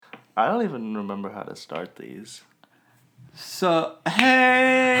I don't even remember how to start these. So,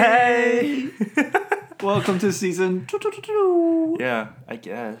 hey! Welcome to season 2. Yeah, I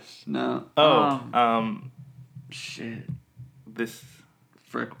guess. No. Shit. This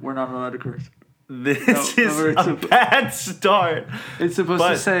Frick, we're not allowed to curse. is a bad start. It's supposed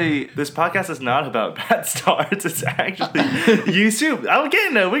to say... This podcast is not about bad starts. It's actually YouTube. I'm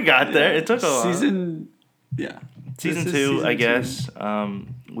getting there. We got there. It took a long. Season 2, I guess.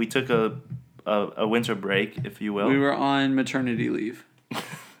 We took a winter break, if you will. We were on maternity leave.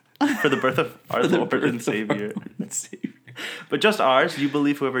 For the birth of our Lord and Savior. But just ours. You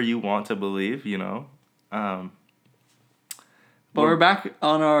believe whoever you want to believe, you know. But we're back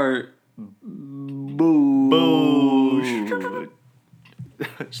on our... Boo.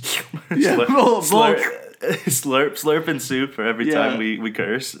 Slurp and soup for every time we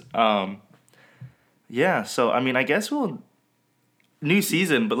curse. Yeah, so I mean, I guess we'll new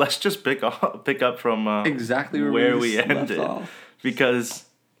season, but let's just pick up from exactly where we ended off. Because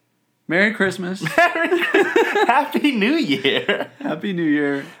Merry Christmas. Happy New Year. Happy New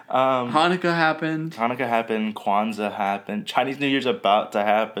Year. Hanukkah happened. Kwanzaa happened. Chinese New Year's about to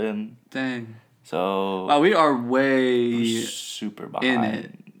happen. Dang. So wow, we are way super behind. In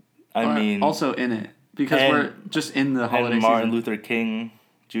it. I mean, also in it because we're just in the holiday and Martin season. Luther King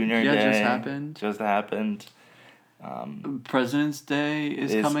Jr. Day just happened. President's Day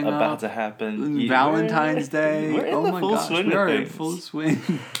is coming about up. To happen. Valentine's Day. We're in the full swing. We are in full swing.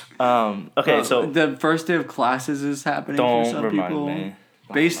 Okay, so the first day of classes is happening for some people. Me.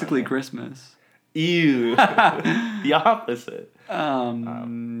 Basically Christmas. Ew. The opposite. How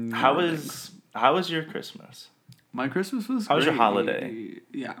was your Christmas? My Christmas was How was great. your holiday?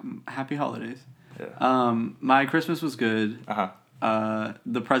 Yeah, happy holidays. Yeah. My Christmas was good. Uh-huh.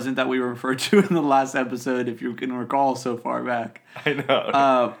 The present that we referred to in the last episode, if you can recall so far back. I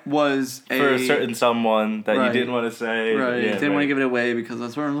know. Was for a certain someone that you didn't want to say. Right. Yeah, didn't want to give it away because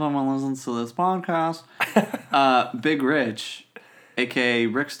that's where someone listens to this podcast. Big Rich, a.k.a.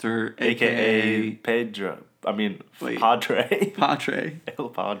 Rickster, a.k.a. Pedro. I mean, Padre. El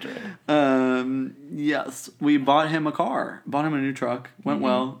Padre. Yes. We bought him a car. Bought him a new truck. Went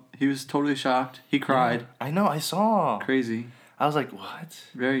well. He was totally shocked. He cried. Yeah, I know. I saw. Crazy. I was like, what?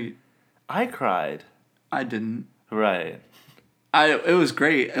 Very. I cried. I didn't. Right. It was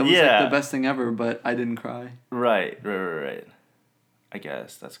great. It was like the best thing ever, but I didn't cry. Right. I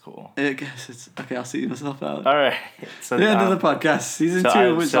guess that's cool. I guess it's okay. I'll see myself out. All right. So the end of the podcast, season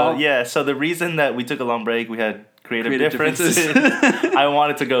 2 was all. Yeah. So the reason that we took a long break, we had creative differences. I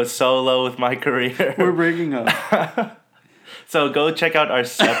wanted to go solo with my career. We're breaking up. So go check out our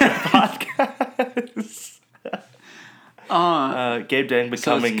separate podcasts. Gabe Dang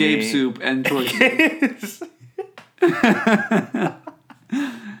becoming so it's Gabe Soup and Troy Soup.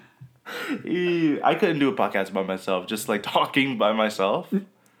 I couldn't do a podcast by myself, just like talking by myself.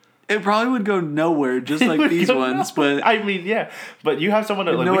 It probably would go nowhere, just like these ones. But I mean, yeah. But you have someone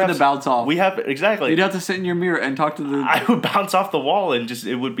to like, nowhere to bounce off. We have exactly. You'd have to sit in your mirror and talk to the. I would bounce off the wall and just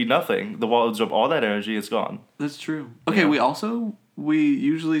it would be nothing. The wall would absorb all that energy. It's gone. That's true. Okay, we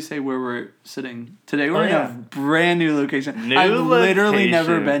usually say where we're sitting. Today we're in a brand new location. I've literally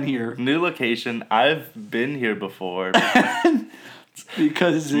never been here. New location. I've been here before.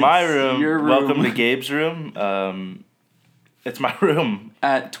 Because it's my room. Your room. Welcome to Gabe's room. It's my room.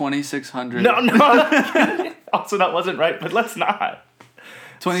 At 2600. No. Also, that wasn't right, but let's not.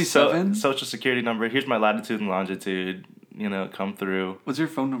 27? Social security number. Here's my latitude and longitude. You know, come through. What's your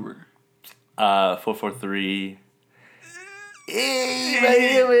phone number? 443.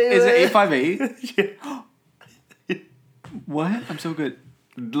 Is it 858? Yeah. What? I'm so good.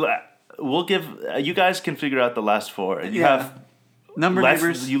 We'll give... you guys can figure out the last 4. You have...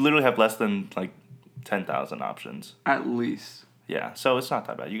 neighbors. You literally have less than, 10,000 options. At least. Yeah, so it's not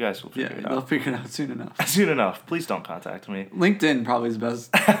that bad. You guys will figure it out. They'll figure it out soon enough. Soon enough. Please don't contact me. LinkedIn probably is best.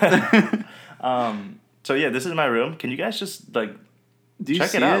 So, yeah, this is my room. Can you guys just, do you check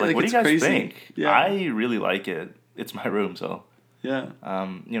see it out? Like What do you guys crazy. think? Yeah. I really like it. It's my room, so... Yeah.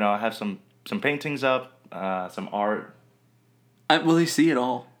 I have some paintings up, some art. Will they see it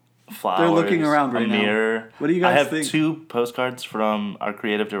all? Flowers. They're looking around right a now. Mirror. What do you guys think? I have 2 postcards from our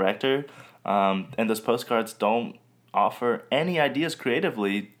creative director, and those postcards don't offer any ideas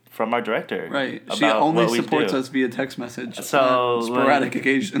creatively from our director. Right. She only supports us via text message. So on sporadic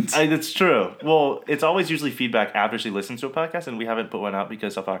occasions. It's true. Well, it's always usually feedback after she listens to a podcast, and we haven't put one out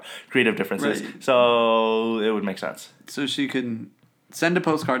because of our creative differences. Right. So it would make sense. So she can send a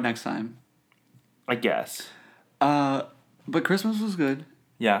postcard next time. I guess. But Christmas was good.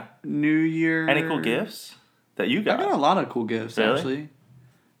 Yeah. New Year. Any cool gifts that you got? I got a lot of cool gifts, really? actually.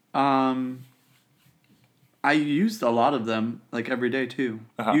 I used a lot of them like every day too.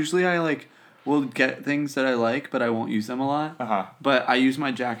 Uh-huh. Usually I like will get things that I like, but I won't use them a lot. But I use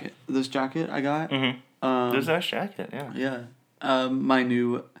my jacket. This jacket I got. There's a nice jacket. Yeah. Yeah. My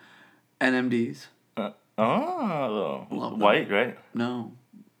new NMDs. White, right? No,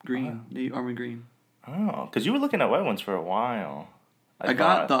 green. The army green. Oh, because you were looking at white ones for a while.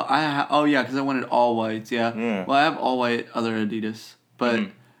 Because I wanted all whites. Yeah. Well, I have all white other Adidas, but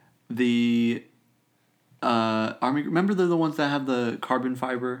the army. Remember they're the ones that have the carbon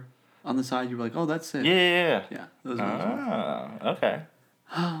fiber on the side. You were like, oh, that's sick. Yeah. Yeah. Those ones. Okay.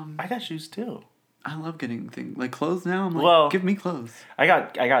 I got shoes too. I love getting things like clothes now. I'm like, give me clothes. I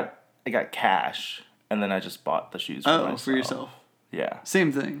got cash, and then I just bought the shoes. For yourself. Yeah.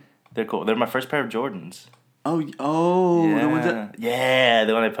 Same thing. They're cool. They're my first pair of Jordans. Oh, yeah. The ones that... Yeah,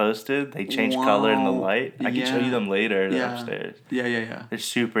 the one I posted. They changed color in the light. I can show you them later. They're upstairs. Yeah. They're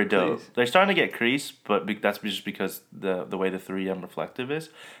super dope. Please. They're starting to get crease, but that's just because the way the 3M reflective is.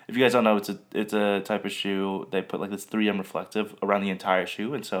 If you guys don't know, it's a type of shoe. They put like this 3M reflective around the entire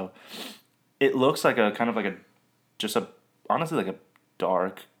shoe, and so it looks like honestly like a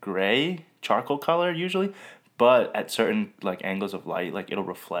dark gray charcoal color usually, but at certain like angles of light, like it'll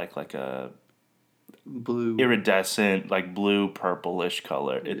reflect like a blue iridescent like blue purplish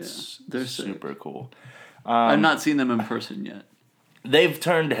color. It's they're super sick. Cool. I've not seen them in person yet. They've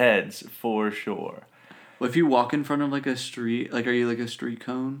turned heads for sure. Well, if you walk in front of like a street, like are you like a street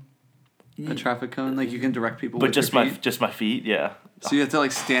cone, a traffic cone, like you can direct people. But just my feet, yeah. So you have to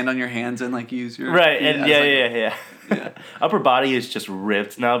like stand on your hands and like use your right, and yeah. Upper body is just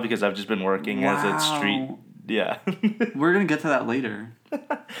ripped now because I've just been working as a street. Yeah. We're gonna get to that later,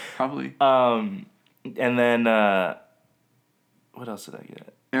 probably. And then, what else did I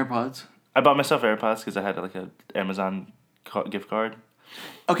get? AirPods. I bought myself AirPods because I had like a Amazon gift card.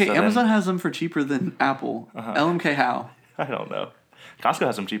 Okay, so Amazon has them for cheaper than Apple. LMK how? I don't know. Costco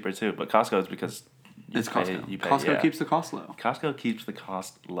has them cheaper too, but Costco is because it's Costco. Costco keeps the cost low. Costco keeps the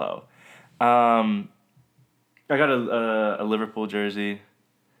cost low. I got a Liverpool jersey.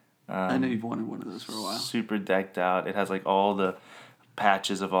 I know you've wanted one of those for a while. Super decked out. It has like all the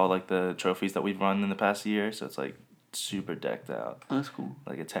patches of all like the trophies that we've won in the past year, so it's like super decked out. Oh, that's cool.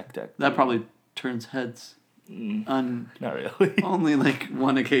 Like a tech deck. That probably turns heads. Not really. Only like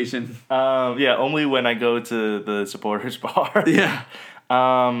one occasion. Yeah, only when I go to the supporters bar. Yeah.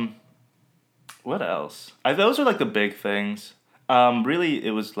 What else? Those are like the big things. Really,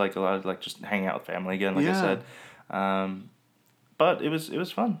 it was like a lot of like just hanging out with family again, like I said. But it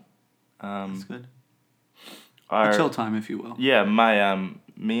was fun. That's good. A chill time, if you will. Yeah,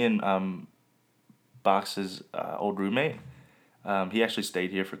 me and Box's old roommate. He actually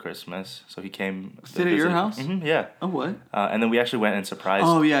stayed here for Christmas, so he came. Stayed at your house? Mm-hmm, yeah. Oh, what? And then we actually went and surprised.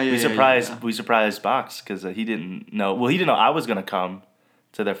 Oh yeah. We surprised Box because he didn't know. Well, he didn't know I was gonna come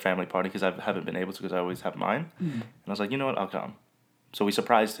to their family party because I haven't been able to because I always have mine. And I was like, you know what, I'll come. So we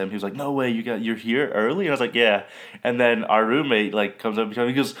surprised him. He was like, "No way, you're here early." And I was like, "Yeah." And then our roommate like comes up to him.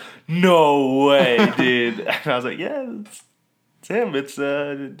 He goes, "No way, dude." And I was like, "Yeah, it's him. It's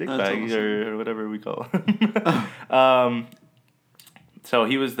Dick Bag awesome. or whatever we call him." So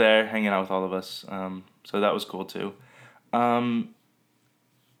he was there hanging out with all of us. So that was cool too.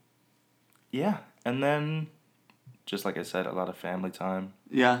 Yeah, and then just like I said, a lot of family time.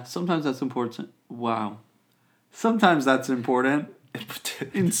 Yeah, sometimes that's important. Wow. Sometimes that's important.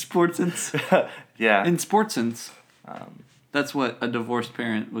 In sports sense. Yeah. In sports sense. That's what a divorced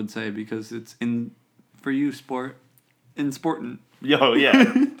parent would say because it's in, for you, sport. Important. Yo,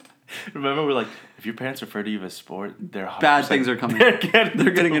 yeah. Remember, we're like, if your parents refer to you as sport, they're bad things are coming. They're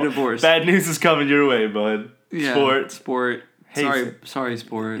getting a divorce. Bad news is coming your way, bud. Yeah. Sport. Hey, sorry,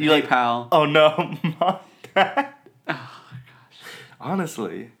 sport. You like, pal. Oh no, Mom, Dad. Oh my gosh.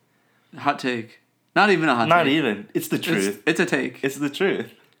 Honestly. Hot take. Not even a hot take. Not even. It's the truth. It's a take. It's the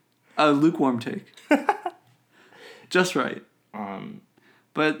truth. A lukewarm take. Just right.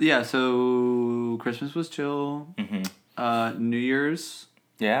 But yeah, so Christmas was chill. Mm-hmm. New Year's.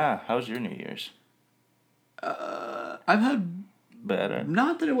 Yeah. How was your New Year's? I've had better.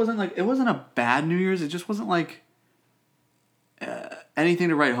 Not that it wasn't a bad New Year's. It just wasn't like anything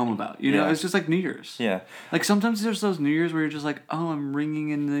to write home about. You know, it's just like New Year's. Yeah. Like sometimes there's those New Year's where you're just like, oh, I'm ringing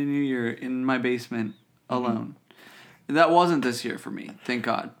in the New Year in my basement alone. That wasn't this year for me, thank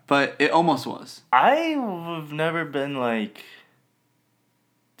God. But it almost was. I've never been like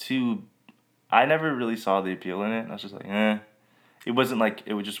I never really saw the appeal in it. I was just like, eh.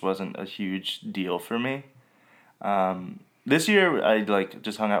 It just wasn't a huge deal for me. This year I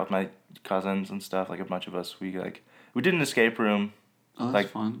just hung out with my cousins and stuff. Like a bunch of us, we did an escape room. Oh, that's like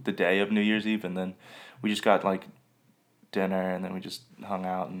fun. the day of New Year's Eve, and then we just got like dinner, and then we just hung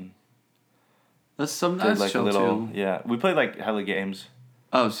out and That's some did nice like a chill little too. yeah. We played like hella games.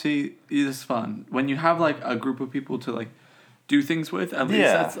 Oh, see, this is fun when you have like a group of people to like do things with. At least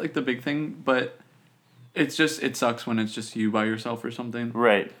Yeah. that's like the big thing. But it sucks when it's just you by yourself or something.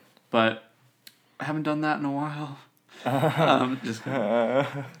 Right. But I haven't done that in a while. Just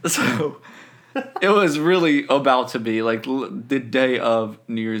so it was really about to be like the day of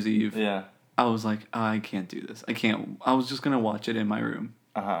New Year's Eve. Yeah. I was like, I can't do this. I can't. I was just gonna watch it in my room,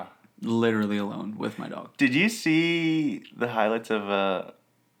 literally alone with my dog. Did you see the highlights of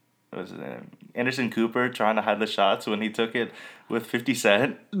what was his name? Anderson Cooper trying to hide the shots when he took it with 50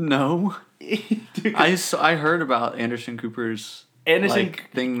 Cent? No, Dude. I heard about Anderson Cooper's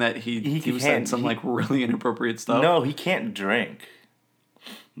thing that he was saying some like really inappropriate stuff. No, he can't drink.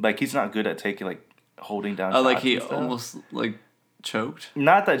 Like he's not good at taking like holding down. Like he almost like choked.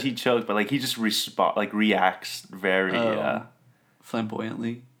 Not that he choked, but like he just reacts very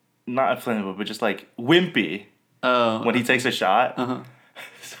flamboyantly. Not flammable, but just like wimpy. Oh, when he takes a shot.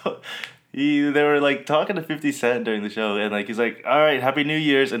 So they were like talking to 50 Cent during the show, and like he's like, "All right, Happy New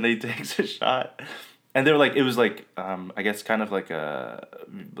Year's," and they takes a shot, and they were like, it was like I guess kind of like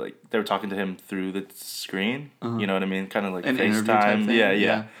like they were talking to him through the screen. You know what I mean? Kind of like an FaceTime.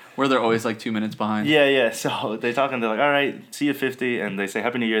 Yeah. Where they're always like 2 minutes behind. Yeah. So they talk and they're like, "All right, see you 50," and they say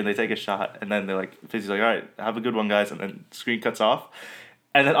Happy New Year, and they take a shot, and then they're like, 50's like, "All right, have a good one, guys," and then the screen cuts off,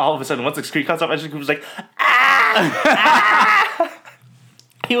 and then all of a sudden, once the screen cuts off, Ashton Cooper's like, "Ah!"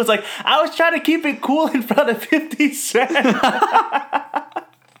 He was like, "I was trying to keep it cool in front of 50 Cent."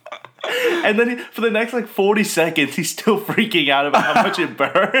 And then for the next like 40 seconds, he's still freaking out about how much it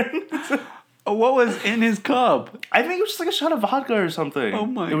burned. What was in his cup? I think it was just like a shot of vodka or something. Oh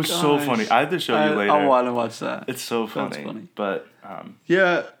my god! It was so funny. I have to show you later. I want to watch that. It's so funny. That's funny. But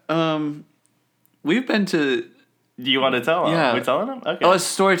yeah, we've been to. Do you want to tell him? Yeah. We telling him? Okay. Oh, it's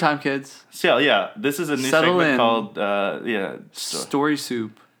story time, kids. So yeah, this is a new Settle segment in. called Story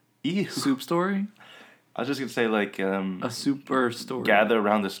soup. Ew. Soup story. I was just gonna say like a super story. Gather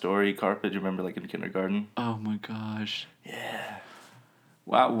around the story carpet. You remember like in kindergarten? Oh my gosh. Yeah.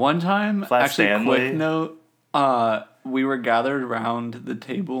 Wow. One time, Flat actually, Stanley. quick note. We were gathered around the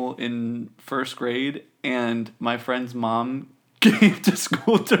table in first grade, and my friend's mom came to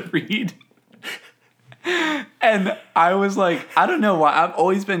school to read. And I was like, I don't know why. I've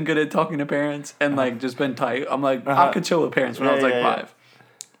always been good at talking to parents and like just been tight. I'm like, I could chill with parents when I was like 5.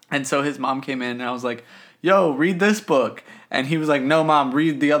 And so his mom came in and I was like, yo, read this book. And he was like, no, mom,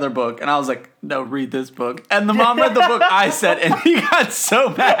 read the other book. And I was like, no, read this book. And the mom read the book I said, and he got so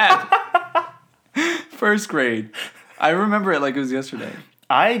mad. First grade. I remember it like it was yesterday.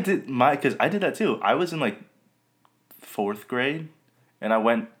 Because I did that too. I was in like 4th grade, and I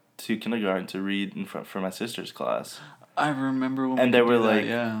went to kindergarten to read for my sister's class. I remember when and they were like,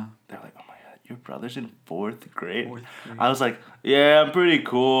 yeah. They're like, oh my god, your brother's in 4th grade? 4th grade. I was like, yeah, I'm pretty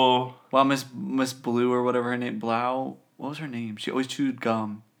cool. Well, Miss Blue or whatever her name, Blau, what was her name? She always chewed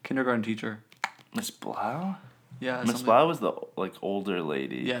gum. Kindergarten teacher. Miss Blau? Yeah. Miss Blau was the like older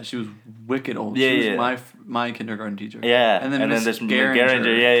lady. Yeah, she was wicked old. Yeah, she was my kindergarten teacher. Yeah. And then there's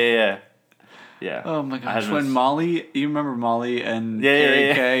Garinger. Yeah. Yeah. Oh my gosh. When Molly, you remember Molly and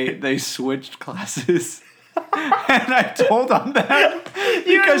Carrie Kay, they switched classes. And I told on them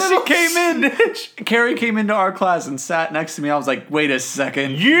because she came in. Carrie came into our class and sat next to me. I was like, "Wait a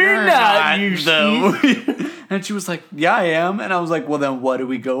second, you're not you though." And she was like, "Yeah, I am." And I was like, "Well, then what did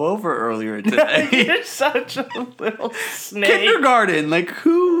we go over earlier today?" You're such a little snake. Kindergarten, like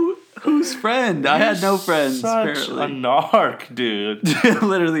whose friend? I had no friends. Such apparently. a narc, dude.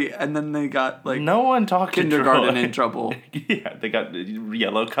 Literally, and then they got like no one talked kindergarten in trouble. Yeah, they got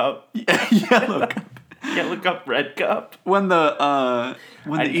yellow cup. Yellow cup. Yellow cup, red cup. When the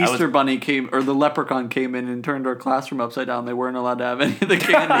Easter Bunny came, or the leprechaun came in and turned our classroom upside down, they weren't allowed to have any of the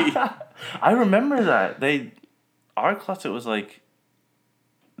candy. I remember that. Our class, it was like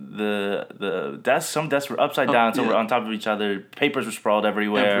the desks. Some desks were upside down, some were on top of each other. Papers were sprawled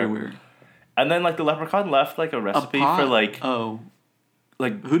everywhere. And then like the leprechaun left like a recipe for like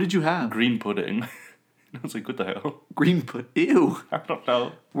like who did you have? Green pudding. I was like, what the hell? Green pudding? Ew. I don't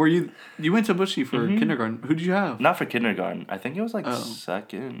know. Were you went to Bushy for kindergarten? Who did you have? Not for kindergarten. I think it was like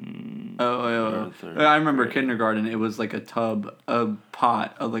second. Or third. I remember kindergarten. It was like a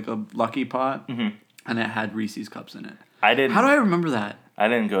pot, like a Lucky Pot, and it had Reese's cups in it. I didn't. How do I remember that? I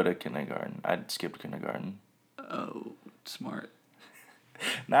didn't go to kindergarten. I skipped kindergarten. Oh, smart.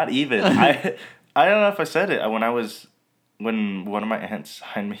 Not even. I don't know if I said it when one of my aunts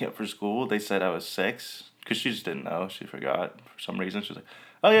signed me up for school. They said I was 6 because she just didn't know. She forgot for some reason. She was like,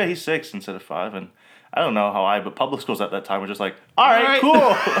 "Oh yeah, he's 6 instead of 5," and I don't know but public schools at that time were just like, all right.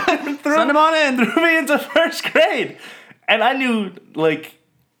 Cool. Send him on in. Threw me into first grade. And I knew, like,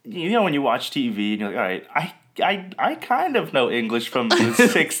 you know, when you watch TV and you're like, all right, I kind of know English from the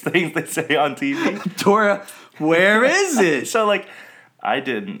 6 things they say on TV. Dora, where is it? So, like, I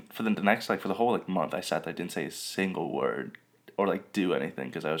didn't, for the whole, like, month, I sat there, I didn't say a single word or, like, do anything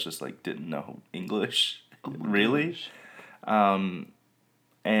because I was just, like, didn't know English, really. Gosh.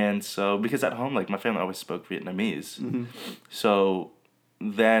 And so, because at home, like, my family always spoke Vietnamese. Mm-hmm. So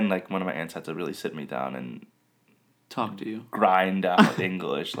then, like, one of my aunts had to really sit me down and talk to you. Grind out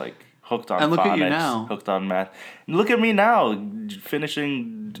English, like, hooked on and look phonics, at you now. Hooked on math. And look at me now,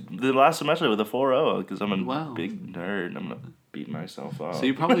 finishing the last semester with a 4.0, because I'm a big nerd. I'm going to beat myself up. So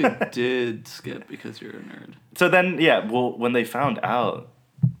you probably did skip because you're a nerd. So then, when they found out,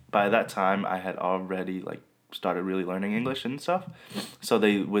 by that time, I had already, like, started really learning English and stuff. So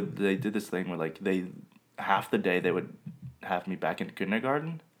they did this thing where, like, half the day they would have me back in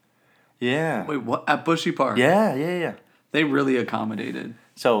kindergarten. Yeah. Wait, what? At Bushy Park? Yeah. They really accommodated.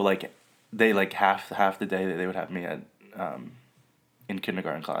 So, like, they, like, half the day they would have me at in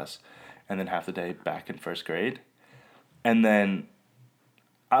kindergarten class, and then half the day back in first grade. And then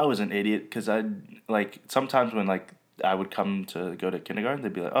I was an idiot because sometimes when, like, I would come to go to kindergarten,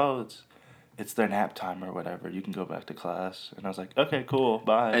 they'd be like, oh, it's their nap time or whatever. You can go back to class. And I was like, okay, cool,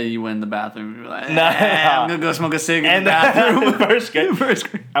 bye. And you went in the bathroom. You were like, I'm going to go smoke a cig in the bathroom. First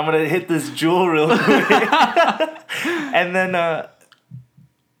grade. I'm going to hit this jewel real quick. And then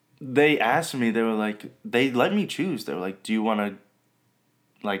they asked me, they were like, they let me choose. They were like, do you want to,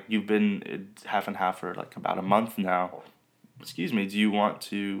 like, you've been half and half for, like, about a month now. Excuse me, do you want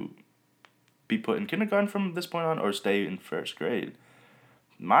to be put in kindergarten from this point on or stay in first grade?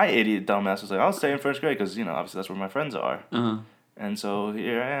 My idiot dumbass was like, I'll stay in first grade because, you know, obviously that's where my friends are. Uh-huh. And so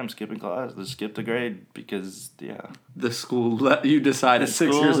here I am skipping class. Let's skip the grade because, the school let you decide at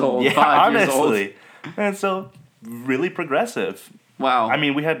 6 years old, 5 years old. Honestly. And so, really progressive. Wow. I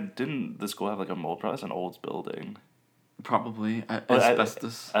mean, didn't the school have, like, a mold process, an old building? Probably.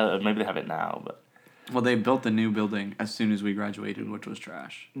 Asbestos. Maybe they have it now, but. Well, they built the new building as soon as we graduated, which was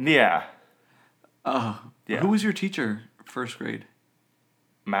trash. Yeah. Who was your teacher first grade?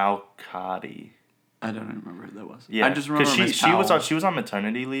 Malcotti. I don't remember who that was. Yeah, I just remember she was on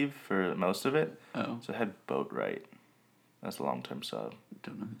maternity leave for most of it. Oh. So I had Boatwright. That's a long-term sub.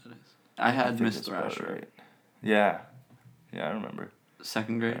 Don't know who that is. I had Miss Thrasher. Yeah. Yeah, I remember.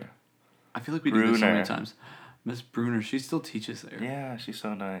 Second grade? Yeah. I feel like we did this so many times. Miss Bruner, she still teaches there. Yeah, she's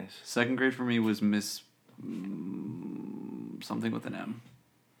so nice. Second grade for me was Miss something with an M.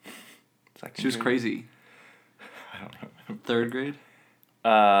 She was crazy. I don't know. Third grade?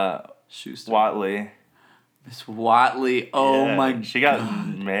 Schuster. Watley. Miss Watley. Oh my god. She got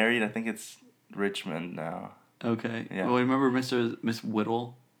married. I think it's Richmond now. Okay. Yeah. Well, remember Miss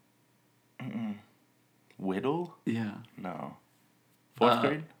Whittle? Mm-mm. Whittle? Yeah. No. Fourth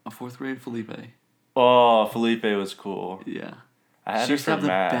grade? A fourth grade Felipe. Oh, Felipe was cool. Yeah. I had her for math. She used to have the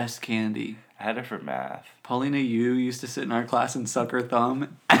best candy. I had her for math. Paulina Yu used to sit in our class and suck her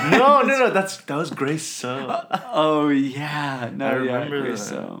thumb. No. That was Grace So. Oh yeah, no, I remember Grace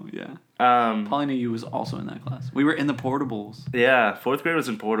that. So, yeah. Paulina Yu was also in that class. We were in the portables. Yeah, fourth grade was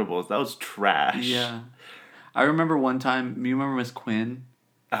in portables. That was trash. Yeah, I remember one time. You remember Miss Quinn?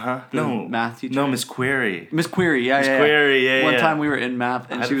 No, math teacher. No, Miss Query. Miss Query, yeah, Miss Query, yeah. One time we were in math,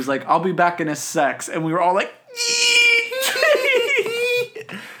 and she was like, "I'll be back in a sex," and we were all like.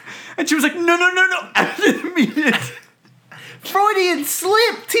 And she was like, no, I didn't mean it. Freudian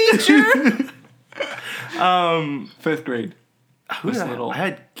slip, teacher. Fifth grade. Who's little? I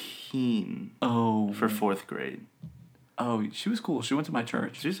had Keen. Oh. For fourth grade. Oh, she was cool. She went to my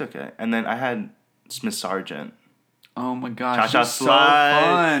church. She was okay. And then I had Miss Sargent. Oh my gosh. Cha-cha slide. So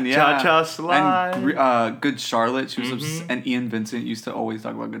fun. Yeah. Cha-cha slide. And Good Charlotte. She was and Ian Vincent used to always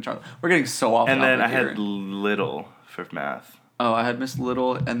talk about Good Charlotte. We're getting so off. And then I had Little for math. Oh, I had Miss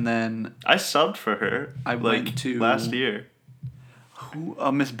Little, and then I subbed for her. I went to last year.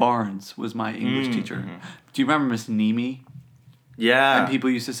 Miss Barnes was my English teacher. Do you remember Miss Nemi? Yeah. And people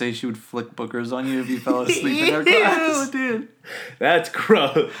used to say she would flick bookers on you if you fell asleep in her class. Dude. That's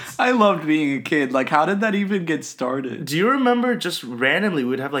gross. I loved being a kid. Like, how did that even get started? Do you remember just randomly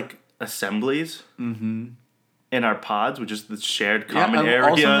we'd have, like, assemblies? Mm-hmm. In our pods, which is the shared common area.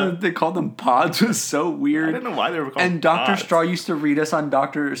 Also, they called them pods. Was so weird. I don't know why they were called And Dr. Straw used to read us on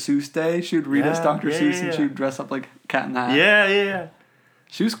Dr. Seuss Day. She would read us Dr. Seuss, and she would dress up like Cat in the Hat. Yeah.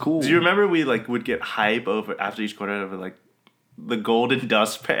 She was cool. Do you remember we, like, would get hype over after each quarter over, like, the golden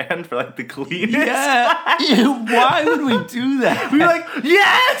dustpan for like the cleanest. Yeah. Why would we do that? We were like,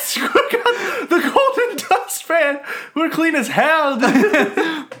 yes, we got the golden dustpan. We're clean as hell.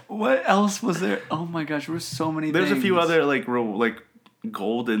 What else was there? Oh my gosh, there were so many. There's things. a few other like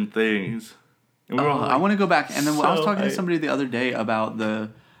golden things. And we I want to go back. And then I was talking to somebody the other day about the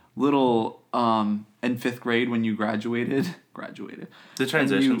little in 5th grade when you graduated. The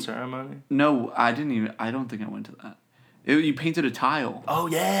transition ceremony? No, I didn't even. I don't think I went to that. You painted a tile. Oh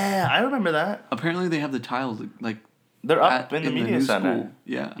yeah, I remember that. Apparently they have the tiles like they're up in the media center. School.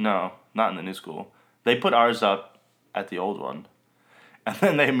 Yeah. No, not in the new school. They put ours up at the old one, and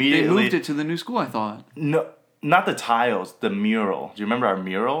then they immediately moved it to the new school. I thought. No, not the tiles. The mural. Do you remember our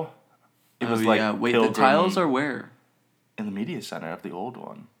mural? It was like wait, the tiles are where? In the media center of the old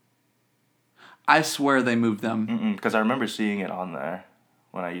one. I swear they moved them. Because I remember seeing it on there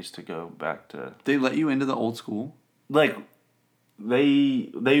when I used to go back to. They let you into the old school? Like,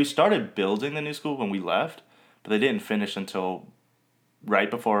 they started building the new school when we left, but they didn't finish until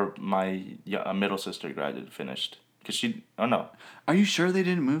right before my middle sister graduated finished. Because she. Oh no. Are you sure they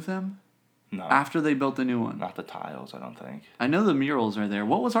didn't move them? No. After they built the new one? Not the tiles, I don't think. I know the murals are there.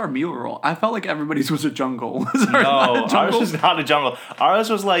 What was our mural? I felt like everybody's was a jungle. Ours was not a jungle. Ours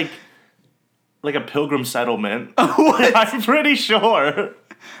was like a pilgrim settlement. What? I'm pretty sure.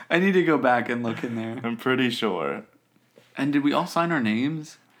 I need to go back and look in there. I'm pretty sure. And did we all sign our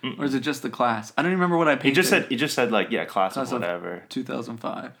names? Or is it just the class? I don't remember what I painted. He just said like, yeah, class of whatever.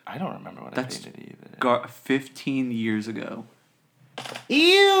 2005. I don't remember what I painted either. 15 years ago.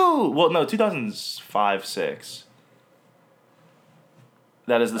 Ew! Well, no, 2005, 6.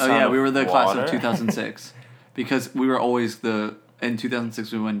 That is the sound of we were the water. class of 2006. Because we were always in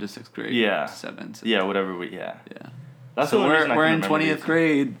 2006 we went to 6th grade. Yeah. 7th. Yeah, whatever Yeah. That's so we're in 20th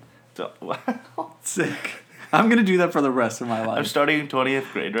grade. Sick. I'm going to do that for the rest of my life. I'm starting in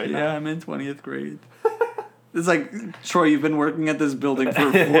 20th grade now. Yeah, I'm in 20th grade. It's like, Troy, you've been working at this building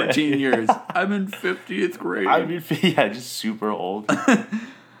for 14 years. I'm in 50th grade. Just super old.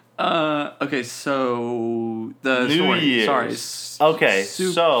 Okay, so the New story. Year's. Sorry. Okay,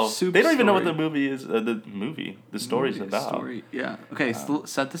 so they don't even know what the movie is. The story's about. Story. Yeah. Okay,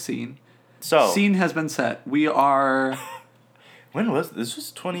 set the scene. So scene has been set. We are. When was this?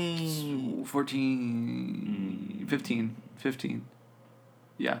 Was 2014, 15.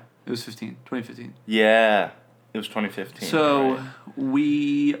 Yeah, it was 2015. Yeah, it was 2015. So right.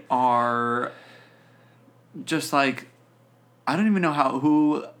 We are just like, I don't even know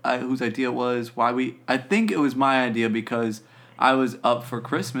whose idea it was. I think it was my idea because I was up for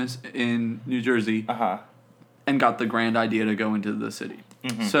Christmas in New Jersey. And got the grand idea to go into the city.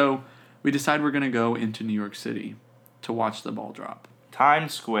 Mm-hmm. So we decided we're gonna go into New York City to watch the ball drop.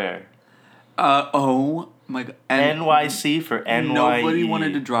 Times Square. Oh my god. And NYC for NYE. Nobody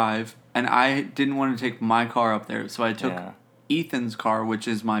wanted to drive, and I didn't want to take my car up there, so I took Ethan's car, which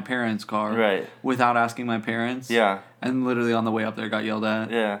is my parents' car, right? Without asking my parents. Yeah. And literally on the way up there, got yelled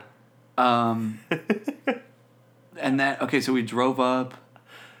at. Yeah. And so we drove up.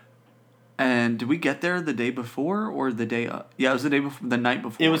 And did we get there the day before or the day? Yeah, it was the day before. The night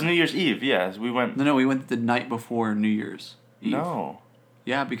before. It was New Year's Eve. Yes, we went. No, we went the night before New Year's Eve. No.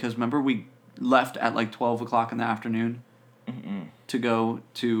 Yeah, because remember we left at like 12 o'clock in the afternoon to go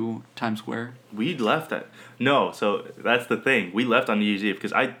to Times Square. We left at so that's the thing. We left on New Year's Eve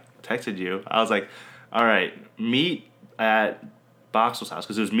because I texted you. I was like, "All right, meet at Boxel's house,"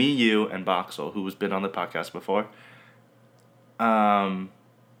 because it was me, you, and Boxel, who has been on the podcast before.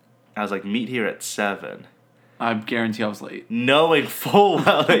 I was like, meet here at 7. I guarantee I was late. Knowing full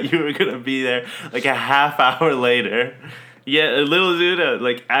well that you were going to be there like a half hour later. Yeah, a little dude,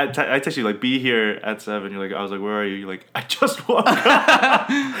 I texted you, like, be here at 7. You're like, I was like, where are you? You're like, I just woke up.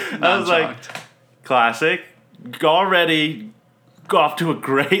 I was like, classic. Already off to a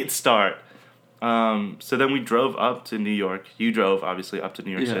great start. So then we drove up to New York. You drove, obviously, up to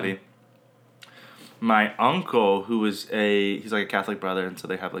New York City. My uncle, he's like a Catholic brother, and so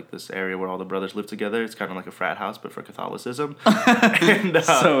they have like this area where all the brothers live together. It's kind of like a frat house, but for Catholicism. And,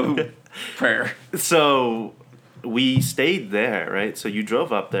 so, prayer. So, we stayed there, right? So you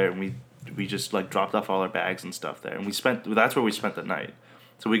drove up there, and we just like dropped off all our bags and stuff there, and that's where we spent the night.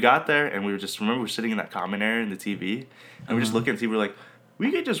 So we got there, and we were sitting in that common area in the TV, and we're just looking at the TV, we're like,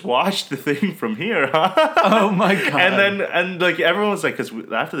 we could just watch the thing from here, huh? Oh my god! And like everyone was like, because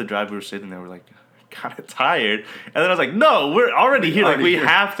after the drive, we were sitting there, we're like, kind of tired, and then I was like, no, we're already here, like we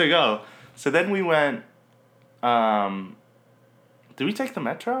have to go. So then we went, did we take the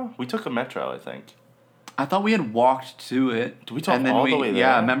metro? We took a metro, I think. I thought we had walked to it. Did we talk all the way there?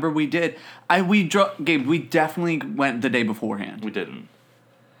 Yeah, remember we did. Gabe, we definitely went the day beforehand. We didn't.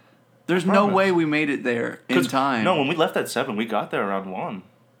 There's no way we made it there in time. No, when we left at 7, we got there around 1.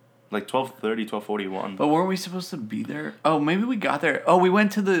 Like 12:30, 12:41. But weren't we supposed to be there? Oh, maybe we got there. Oh, we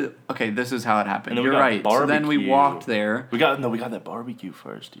went to the... Okay, this is how it happened. You're right. Barbecue. So then we walked there. We got that barbecue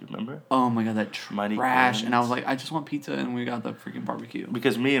first. Do you remember? Oh my god, that trash. And I was like, I just want pizza, and we got the freaking barbecue.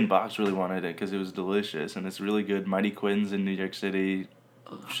 Because me and Box really wanted it because it was delicious, and it's really good. Mighty Quinn's in New York City.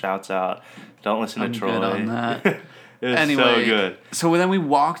 Shouts out. Don't listen to Troy. Good on that. It was so good. So then we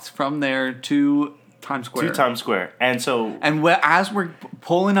walked from there to Times Square. And as we're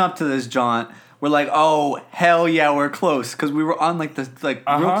pulling up to this jaunt, we're like, oh, hell yeah, we're close. Because we were on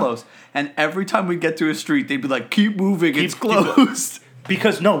real close. And every time we get to a street, they'd be like, keep moving, it's closed.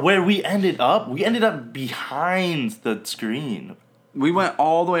 Because, where we ended up behind the screen. We went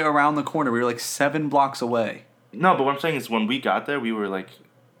all the way around the corner. We were like 7 blocks away. No, but what I'm saying is when we got there, we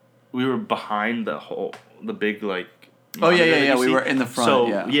were behind the big, like... Oh, yeah. We were in the front,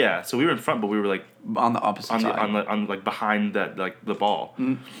 So we were in front, but we were, like... On the opposite side. On behind that, like, the ball.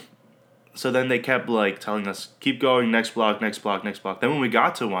 Mm-hmm. So then they kept, like, telling us, keep going, next block, next block, next block. Then when we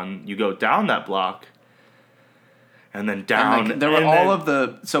got to one, you go down that block, and then down. And,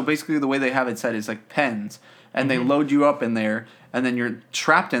 like, so basically the way they have it set is, like, pens, and they load you up in there, and then you're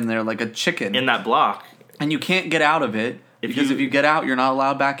trapped in there like a chicken. In that block. And you can't get out of it. If you get out, you're not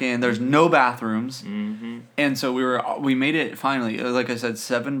allowed back in. There's no bathrooms. Mm-hmm. And so we made it finally. Like I said,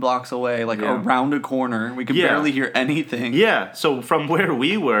 7 blocks away, around a corner. We could barely hear anything. Yeah. So from where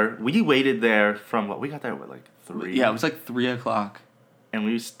we were, we waited there from we got there at like 3. Yeah, it was like 3 o'clock. And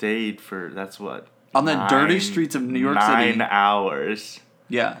we stayed for on the dirty streets of New York City. 9 hours.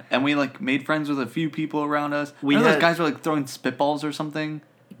 Yeah, and we made friends with a few people around us. Those guys were throwing spitballs or something.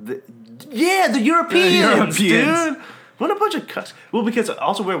 The Europeans, dude. What a bunch of cuss. Well, because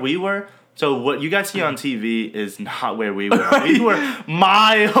also where we were, so what you guys see on TV is not where we were. Right. We were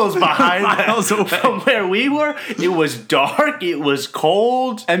miles behind away. From where we were. It was dark. It was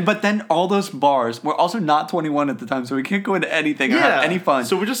cold. But then all those bars were also not 21 at the time, so we can't go into anything or have any fun.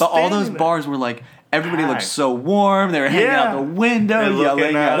 So we're just. But all those bars were everybody looked so warm. They were hanging out the window,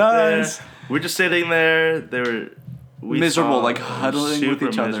 yelling at us. We're just sitting there. They were miserable, huddling with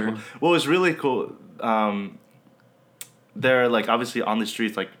each other. What was really cool. They're obviously on the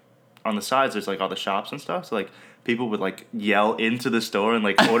streets, on the sides. There's all the shops and stuff. So people would yell into the store and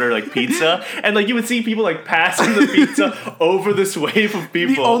order pizza, and you would see people passing the pizza over this wave of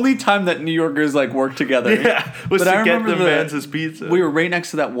people. The only time that New Yorkers work together, was to get the man's pizza. We were right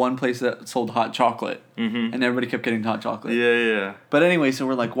next to that one place that sold hot chocolate, and everybody kept getting hot chocolate. Yeah. But anyway, so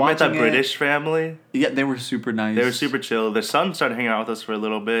we're watching met that British family. Yeah, they were super nice. They were super chill. Their son started hanging out with us for a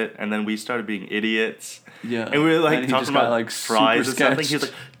little bit, and then we started being idiots. Yeah, and we were talking about fries and something. He was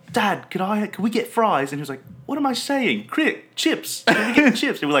like, Dad, can we get fries? And he was like, what am I saying? Chips. Can we get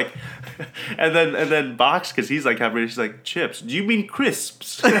chips? And we're like, and then Box, because he's half British, he's like, chips. Do you mean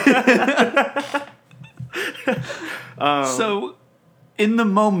crisps? So, in the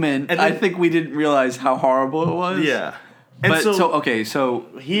moment, I think we didn't realize how horrible it was. Yeah. This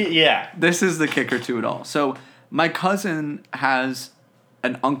is the kicker to it all. So, my cousin has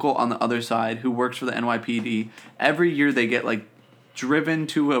an uncle on the other side who works for the NYPD. Every year they get driven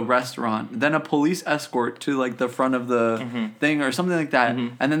to a restaurant, then a police escort to the front of the thing or something like that,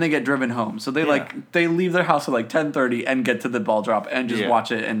 and then they get driven home. So they they leave their house at 10:30 and get to the ball drop and just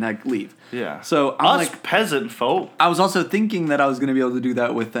watch it and leave. Yeah. So I'm peasant folk. I was also thinking that I was gonna be able to do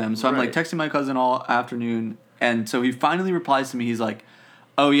that with them. So I'm texting my cousin all afternoon, and so he finally replies to me. He's like,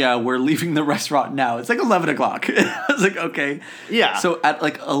 oh yeah, we're leaving the restaurant now. It's 11 o'clock. I was like, okay. Yeah. So at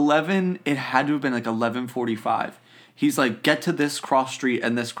 11, it had to have been 11:45. He's like, get to this cross street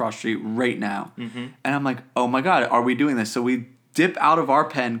and this cross street right now. Mm-hmm. And I'm like, oh my God, are we doing this? So we dip out of our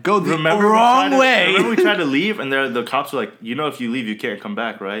pen, go the wrong way. Remember we tried to leave, and the cops were like, if you leave, you can't come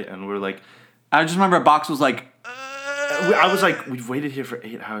back, right? And we're like... I just remember Box was like... I was like, we've waited here for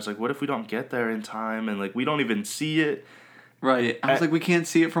 8 hours. What if we don't get there in time? And we don't even see it. Right. I was like, we can't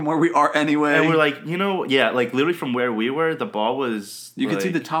see it from where we are anyway. And we're like, literally from where we were, the ball was... You could see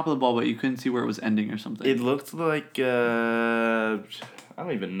the top of the ball, but you couldn't see where it was ending or something. It looked like, I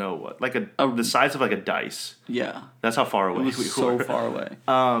don't even know what. The size of a dice. Yeah. That's how far away we were. So far away.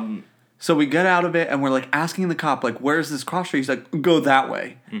 So we get out of it, and we're asking the cop, where's this cross street? He's like, go that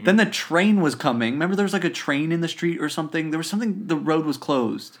way. Mm-hmm. Then the train was coming. Remember there was a train in the street or something? There was something, the road was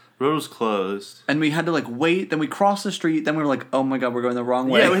closed. Road was closed. And we had to, like, wait. Then we crossed the street. Then we were like, oh, my God, we're going the wrong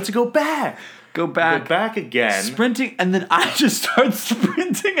way. Yeah, we had to go back. Go back again. Sprinting. And then I just started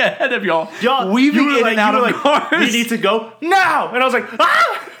sprinting ahead of y'all. Weaving in and out of cars. We need to go now. And I was like,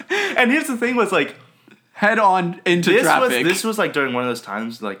 ah! And here's the thing was, like... Head on into traffic. This was, like, during one of those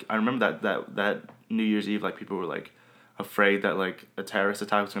times, like, I remember that New Year's Eve, like, people were, like... afraid that like a terrorist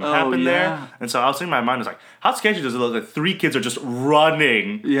attack was gonna happen there, and so I was thinking in my mind, I was like, how sketchy does it look like 3 kids are just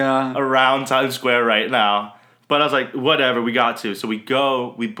running around Times Square right now? But I was like, whatever, we got to. So we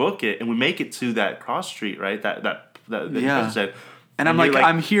book it, and we make it to that cross street, right? That you said. And I'm like,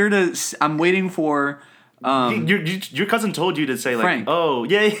 I'm waiting for. Your cousin told you to say like, Frank. Oh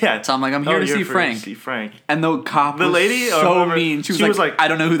yeah. So I'm like, I'm here to see Frank. See Frank. And the cop, the lady, was so mean. She was like, I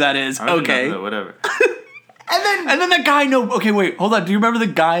don't know who that is. Okay, whatever. And then the guy, okay, wait, hold on. Do you remember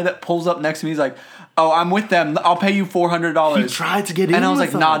the guy that pulls up next to me? He's like, oh, I'm with them. I'll pay you $400. He tried to get in. And I was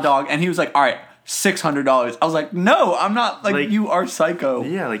like, nah, dog. And he was like, all right, $600. I was like, no, I'm not. Like, you are psycho.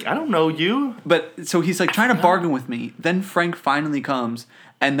 Yeah, like, I don't know you. But so he's like trying to bargain with me. Then Frank finally comes.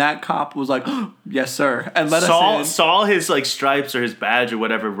 And that cop was like, oh, yes, sir. And let us in. Saw his like stripes or his badge or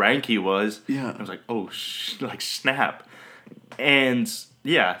whatever rank he was. Yeah. I was like, oh, like snap. And...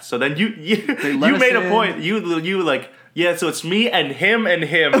 yeah, so then you made a point. You like, yeah, so it's me and him and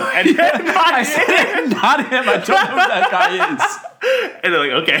him. And I said not him. I don't know who that guy is. And they're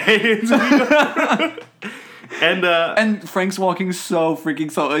like, okay. And Frank's walking so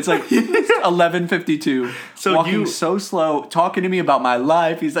freaking slow. It's like 11:52. So walking so slow, talking to me about my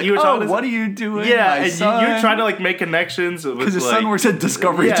life. He's like, "Oh, what are you doing?" Yeah, and you're trying to like make connections because his son works at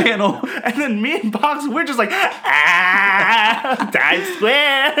Discovery Channel. And then me and Box, we're just like, Times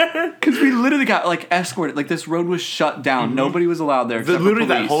Square. Because we literally got like escorted. Like this road was shut down. Mm-hmm. Nobody was allowed there. Literally,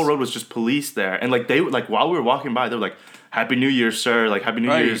 that whole road was just police there, and like they like while we were walking by, they were like, "Happy New Year, sir!" Like Happy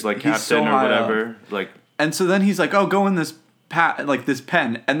New Year's, like Captain or whatever, like. And so then he's like, "Oh, go in this this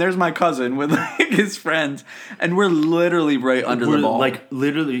pen," and there's my cousin with like his friends, and we're literally right under the ball, like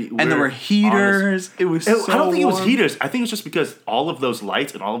literally. And there were heaters. It was. I don't think it was heaters. I think it's just because all of those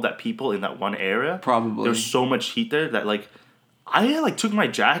lights and all of that people in that one area. Probably there's so much heat there that like. I like took my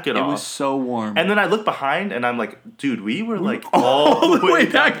jacket off. It was so warm. And then I look behind and I'm like, dude, we were like all the way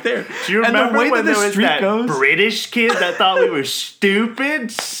back there. Do you remember when there was that British kid that thought we were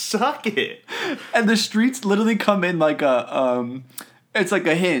stupid? Suck it. And the streets literally come in like a it's like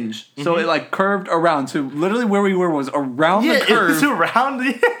a hinge. So it like curved around. So literally where we were was around the curve. Yeah, it was around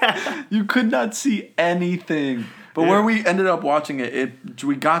You could not see anything. But where we ended up watching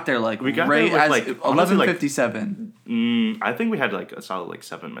we got there like right at 11:57. I think we had like a solid like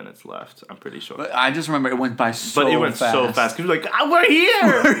 7 minutes left. I'm pretty sure. But I just remember it went by so fast. But it went so fast because we're like, we're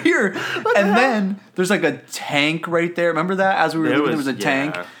here, we're here. And then there's like a tank right there. Remember that as we were leaving, there was a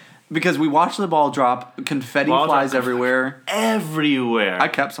tank. Because we watched the ball drop, confetti flies everywhere. Everywhere. I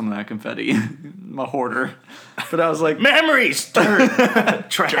kept some of that confetti. I'm a hoarder. But I was like... memories! Dirt!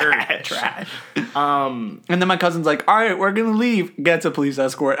 Trash. And then my cousin's like, all right, we're going to leave. Gets a police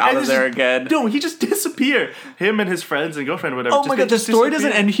escort out of there again. Dude, he just disappeared. Him and his friends and girlfriend, whatever. Oh my God, the story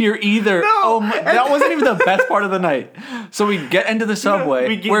doesn't end here either. No! That wasn't even the best part of the night. So we get into the subway.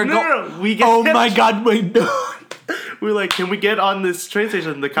 We get my God, wait, no. We're like, can we get on this train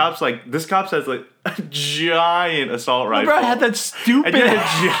station? And the cop's like, this cop has like a giant assault rifle. Remember I had that stupid and he had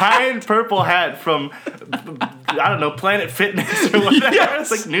a giant purple hat from, I don't know, Planet Fitness or whatever.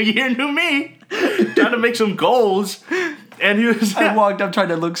 Yes. It's like, new year, new me. Trying to make some goals. And he was... I walked up trying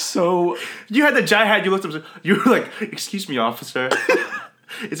to look so... You had the giant hat, you looked up, you were like, excuse me, officer.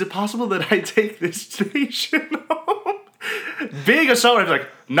 Is it possible that I take this station home? Big assault rifle, like,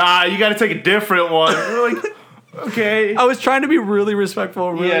 nah, you gotta take a different one. We're like... Okay. I was trying to be really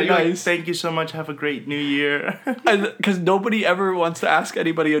respectful, really nice. Like, thank you so much. Have a great new year. Because nobody ever wants to ask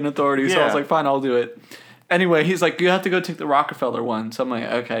anybody in authority, so I was like, fine, I'll do it. Anyway, he's like, you have to go take the Rockefeller one. So I'm like,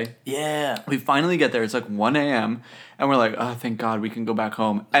 okay. Yeah. We finally get there. It's like 1 a.m. And we're like, oh, thank God we can go back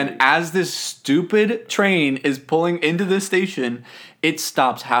home. And as this stupid train is pulling into the station, it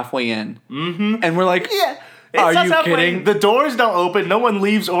stops halfway in. Mm-hmm. And we're like, are you kidding? The doors don't open. No one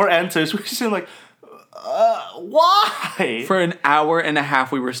leaves or enters. We're just like... why? For an hour and a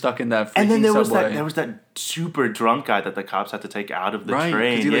half, we were stuck in that freaking And then there subway. was that super drunk guy that the cops had to take out of the train.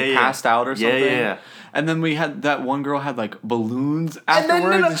 Right, because he passed out or something. Yeah. And then we had that one girl had like balloons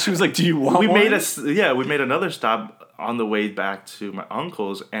afterwards, and she was like, "Do you want one?" We made another stop on the way back to my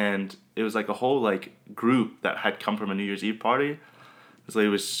uncle's, and it was like a whole like group that had come from a New Year's Eve party. This lady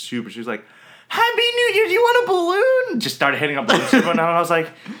was super. She was like, "Happy New Year! Do you want a balloon?" Just started hitting up balloons to everyone, and I was like,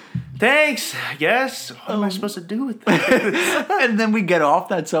 Thanks, I guess. What am I supposed to do with that? And then we get off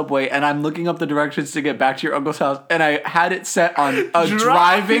that subway, and I'm looking up the directions to get back to your uncle's house, and I had it set on a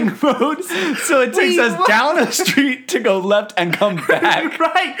driving mode, so it takes us down a street to go left and come back.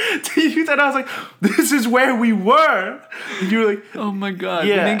 Right. You said, I was like, this is where we were. And you were like, oh my god.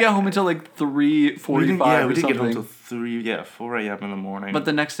 Yeah. We didn't get home until like 3:45 Yeah, we or didn't get home something. until 4 a.m. in the morning. But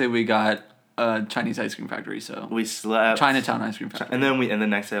the next day we got Chinese ice cream factory, so we slept. Chinatown ice cream factory. And then the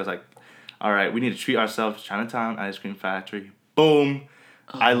next day I was like, all right, we need to treat ourselves. Chinatown ice cream factory. Boom.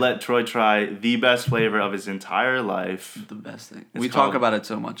 I let Troy try the best flavor of his entire life. The best thing. It's we talk about it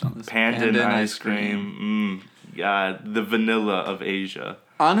so much on this. Pandan ice cream. God, the vanilla of Asia.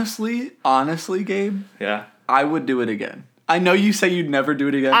 Honestly, Gabe. Yeah. I would do it again. I know you say you'd never do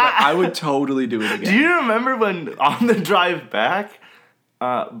it again, but I would totally do it again. Do you remember when on the drive back,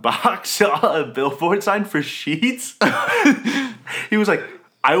 Bach saw a billboard sign for Sheets? He was like,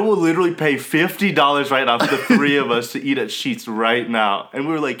 I will literally pay $50 right now for the three of us to eat at Sheets right now. And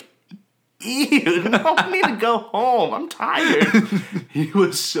we were like, ew, no, I need to go home. I'm tired. He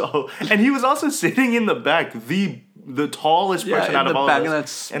was so... And he was also sitting in the back, the tallest person out of all of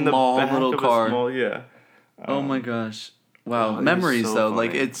us. In the back of that small little car. Yeah. Oh my gosh. Wow. Memories, so though. Funny.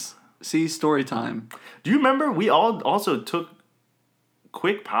 Like, it's... See, story time. Do you remember we all also took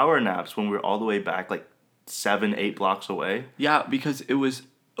quick power naps when we were all the way back, like 7-8 blocks away? Yeah, because it was...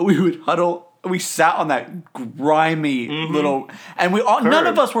 We would huddle. We sat on that grimy little, and we all. Curb. None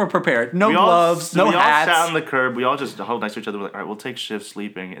of us were prepared. No gloves, no hats. We all sat on the curb. We all just held next to each other. We're like, all right, we'll take shifts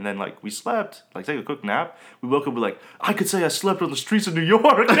sleeping, and then like we slept, like take a quick nap. We woke up. We're like, I could say I slept on the streets of New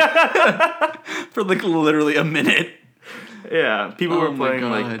York for like literally a minute. Yeah, people were playing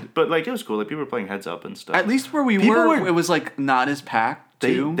like, but like it was cool. Like people were playing Heads Up and stuff. At least where we were, it was like not as packed.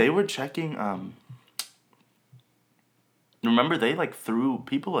 They were checking. Remember, they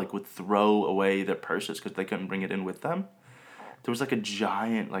people would throw away their purses because they couldn't bring it in with them. There was like a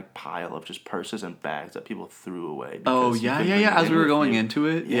giant pile of just purses and bags that people threw away. Oh yeah. As we were going into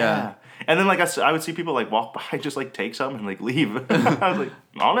it, yeah. And then I would see people walk by, just take some and leave. I was like,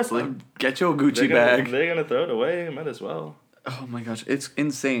 honestly, get your Gucci bag. They're gonna throw it away. Might as well. Oh my gosh, it's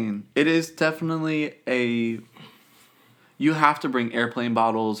insane. It is definitely you have to bring airplane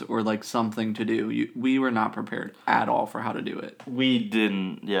bottles or something to do. We were not prepared at all for how to do it. We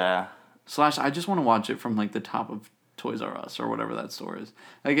didn't, yeah. / I just want to watch it from the top of Toys R Us or whatever that store is.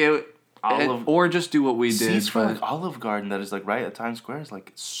 Or just do what we did. Seats for Olive Garden that is right at Times Square is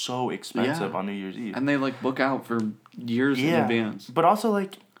so expensive on New Year's Eve. And they book out for years in advance. But also I'm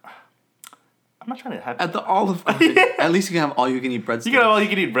not trying to have at the Olive Garden. At least you can have all you can eat breadsticks. You can have all you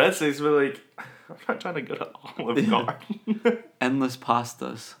can eat breadsticks, but I'm not trying to go to Olive Garden. Endless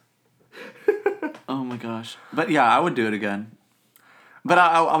pastas. Oh my gosh. But yeah, I would do it again. But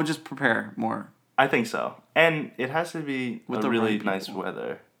I would just prepare more. I think so. And it has to be with really nice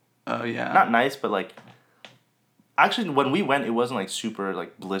weather. Oh yeah. Not nice, but actually when we went it wasn't super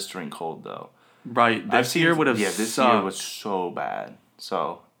blistering cold though. Right. This year would have this year was so bad.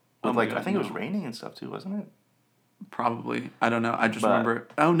 So with I think it was raining and stuff too, wasn't it? Probably. I don't know. I just remember...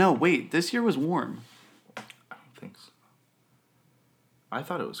 Oh, no. Wait. This year was warm. I don't think so. I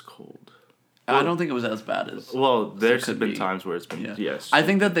thought it was cold. I don't think it was as bad as... Well, there's been times where it's been... Yes. I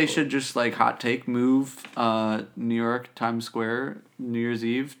think that they should just, hot take, move New York, Times Square, New Year's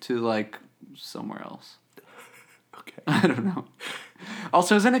Eve to, somewhere else. Okay. I don't know.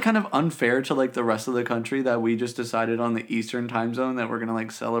 Also, isn't it kind of unfair to the rest of the country that we just decided on the Eastern time zone that we're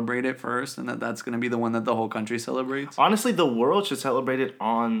gonna celebrate it first, and that's gonna be the one that the whole country celebrates? Honestly, the world should celebrate it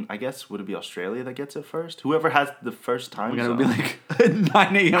on. I guess would it be Australia that gets it first? Whoever has the first time zone. We're gonna be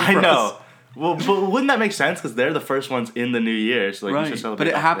 9 a.m. I know. Well, but wouldn't that make sense? Because they're the first ones in the new year, so right. We should celebrate.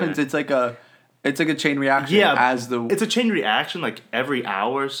 But it happens. There. It's a chain reaction. Yeah, it's a chain reaction. Every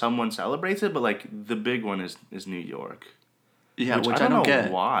hour, someone celebrates it, but the big one is New York. Yeah, which I don't get.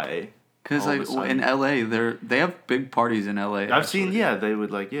 Why? Because in LA, they have big parties in LA. I've seen they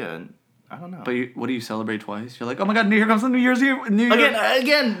would I don't know. But what do you celebrate twice? You're oh my god, here comes the New Year's Eve.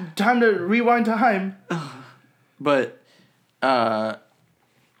 Again, time to rewind time. But, yeah,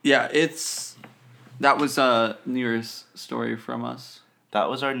 that was a New Year's story from us. That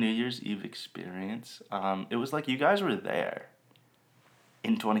was our New Year's Eve experience. It was you guys were there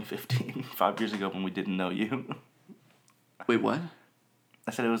in 2015, 5 years ago when we didn't know you. Wait, what?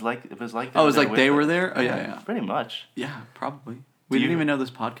 I said it was like oh, it was they were there? Oh, yeah. Pretty much. Yeah, probably. We didn't even know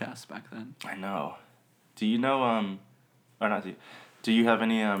this podcast back then. I know. Do you know, or not do you have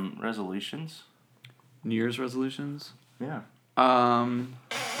any, resolutions? New Year's resolutions? Yeah.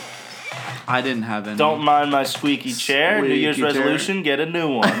 I didn't have any. Don't mind my squeaky chair. New Year's resolution, get a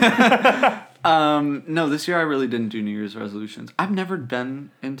new one. No, this year I really didn't do New Year's resolutions. I've never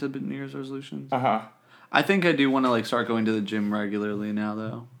been into New Year's resolutions. Uh-huh. I think I do want to like start going to the gym regularly now,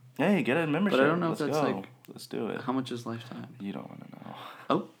 though. Hey, get a membership. But I don't know if that's like... Let's do it. How much is lifetime? You don't want to know.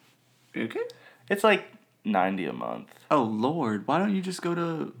 Oh. Okay. It's like $90 a month. Oh, Lord. Why don't you just go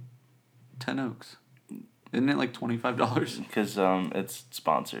to 10 Oaks? Isn't it like $25? Because it's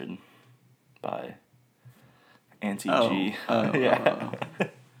sponsored by Auntie G. Yeah.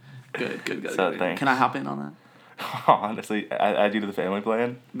 Good. So thanks. Can I hop in on that? Honestly, I do the family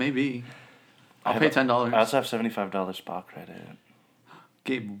plan. Maybe. I'll pay $10. I also have $75 spa credit.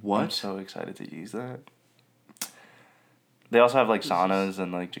 Gabe, what? I'm so excited to use that. They also have like saunas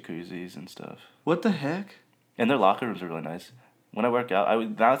and like jacuzzis and stuff. What the heck? And their locker rooms are really nice. When I work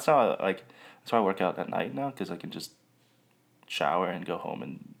out, that's why I work out at night now, because I can just shower and go home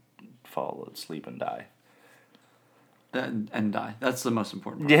and fall asleep and die. And die. That's the most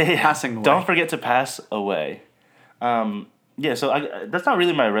important part. Yeah. Passing away. Don't forget to pass away. Yeah, so that's not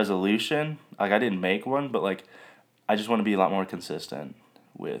really my resolution. Like, I didn't make one, but like, I just want to be a lot more consistent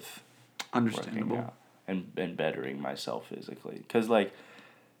with Understandable. working out and bettering myself physically. Because like,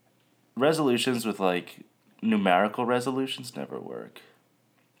 resolutions with like numerical resolutions never work.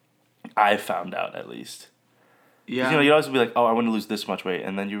 I found out, at least. Yeah. You know, you always be like, oh, I want to lose this much weight,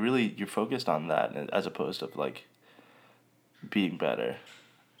 and then you're focused on that as opposed to like being better.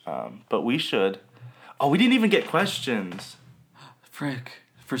 But we should. Oh, we didn't even get questions. Frick.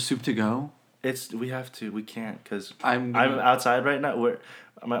 For Soup to Go? We can't, because I'm outside right now.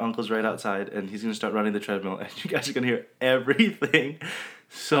 My uncle's right outside, and he's going to start running the treadmill, and you guys are going to hear everything.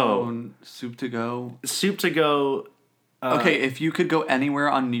 So, Soup to Go. Soup to Go. Okay, if you could go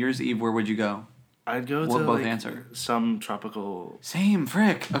anywhere on New Year's Eve, where would you go? I'd go we'll to both like answer. Some tropical. Same,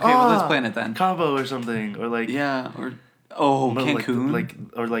 frick. Okay, well, let's plan it then. Cabo or something, or like. Yeah, or Cancun.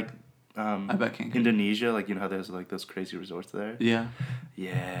 I bet Cancun. Indonesia, like, you know how there's like those crazy resorts there. Yeah.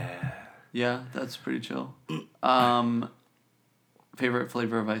 Yeah. Yeah, that's pretty chill. Favorite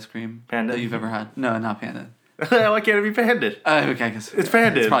flavor of ice cream Panda. that you've ever had? No, not Panda. Why can't it be Panda? Okay, I guess it's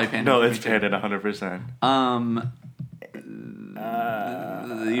Panda. It's probably Panda. No, it's Panda 100%.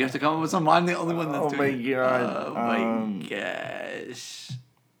 You have to come up with some. I'm the only one that's doing it. Oh my gosh.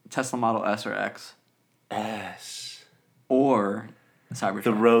 Tesla Model S or X? S. Or Cybertruck.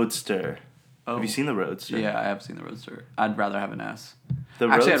 The Roadster. Oh. Have you seen the Roadster? Yeah, I have seen the Roadster. I'd rather have an S.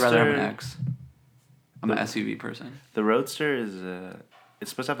 Actually, I'd rather have an X. I'm an SUV person. The Roadster is it's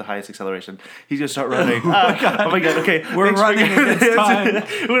supposed to have the highest acceleration. He's gonna start running. Oh my god! Okay, we're running against time.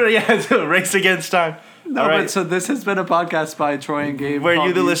 It's a race against time. No, but so this has been a podcast by Troy and Gabe. Where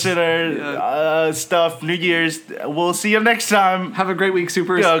you, the listener, stuff. New Year's. We'll see you next time. Have a great week,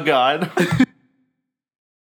 supers. Oh God.